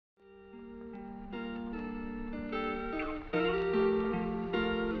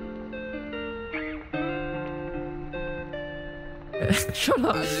Shut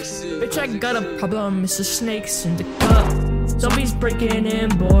up. Bitch, I got a problem, it's the snakes in the cup. Zombies breaking in,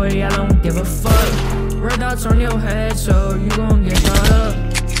 boy, I don't give a fuck. Red dots on your head, so you gon' get caught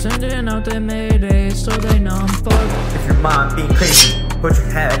up. Sending out the Mayday, so they know I'm fucked. If your mind being crazy, put your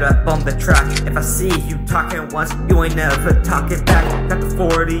head up on the track. If I see you talking once, you ain't never talking back. Got the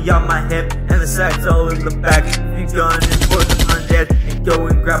 40 on my hip, and the sights all in the back. If you're gunning for the undead, and go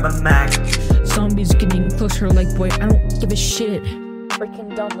and grab a mag. Zombies getting closer, like, boy, I don't give a shit. Breaking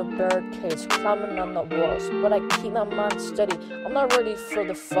down the barricades, climbing on the walls, but I keep my mind steady. I'm not ready for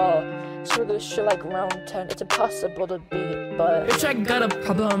the fall. Screw this shit like round 10, it's impossible to beat, but bitch, I got a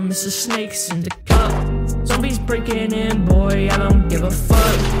problem, it's the snakes in the cup. Zombies breaking in, boy, I don't give a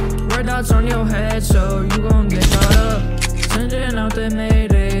fuck. Red dots on your head, so you gon' get caught up. Sending out the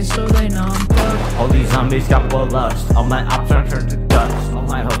Mayday, so they know I'm fucked. All these zombies got bloodlust. All my ops are turned to dust. All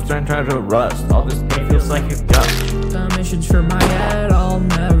my hopes are turned to rust. All this pain feels like a gust. The mission's for my head, I'll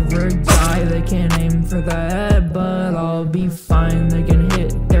never die. They can't aim for the head, but I'll be fine. They can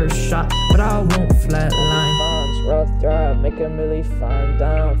hit their shot, but I won't flatline. Rough drive, make a really fine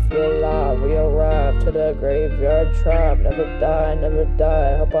down, feel alive. We arrive to the graveyard tribe. Never die, never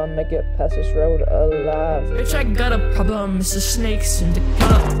die. Hope I make it past this road alive. Bitch, I got a problem, it's the snakes in the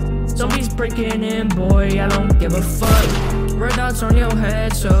cup. Zombies breaking in, boy, I don't give a fuck. Red dots on your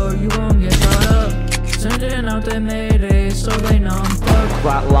head, so you gon' get caught up. Sending out the Mayday, so they know I'm fucked.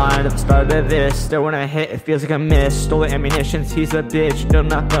 Flat line at the start of this. Still when I hit, it feels like I missed. Stole the ammunition, he's a bitch. No, I'm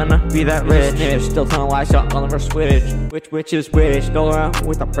not gonna be that rich. Still telling lies, so I'll never switch. Which is which? Still around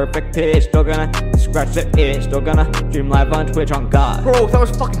with a perfect pitch. Still gonna scratch the itch. Still gonna stream live on Twitch on God. Bro, that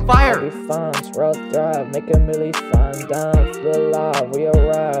was fucking fire! I'll be fine, rough drive, make a really fine down, feel alive. We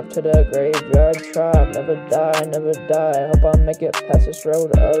arrive to the graveyard tribe. Never die, never die. Hope I make it past this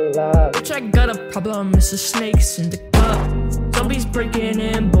road alive. Bitch, I got a problem, it's the snakes in the cup. Zombies breaking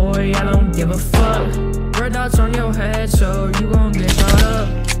in, boy, I don't give a fuck. Red dots on your head, so you gon' get caught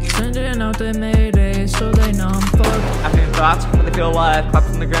up. Sending out the Mayday, so they know I'm fucked. After thoughts, when they feel alive,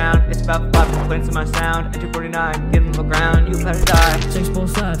 claps on the ground. It's about 5 complaints in my sound. And 249, get on the ground, you better die. 6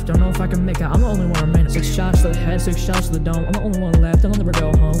 bullets left, don't know if I can make it. I'm the only one remaining. 6 shots to the head, 6 shots to the dome. I'm the only one left, and I'll never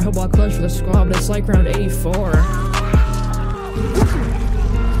go home. I hope I'll clutch for the squad, but it's like round 84.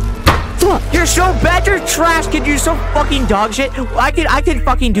 You're so bad, you're trash, kid. You're so fucking dog shit. I could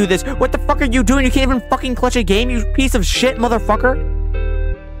fucking do this. What the fuck are you doing? You can't even fucking clutch a game, you piece of shit, motherfucker.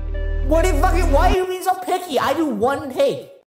 Why are you being so picky? I do one take.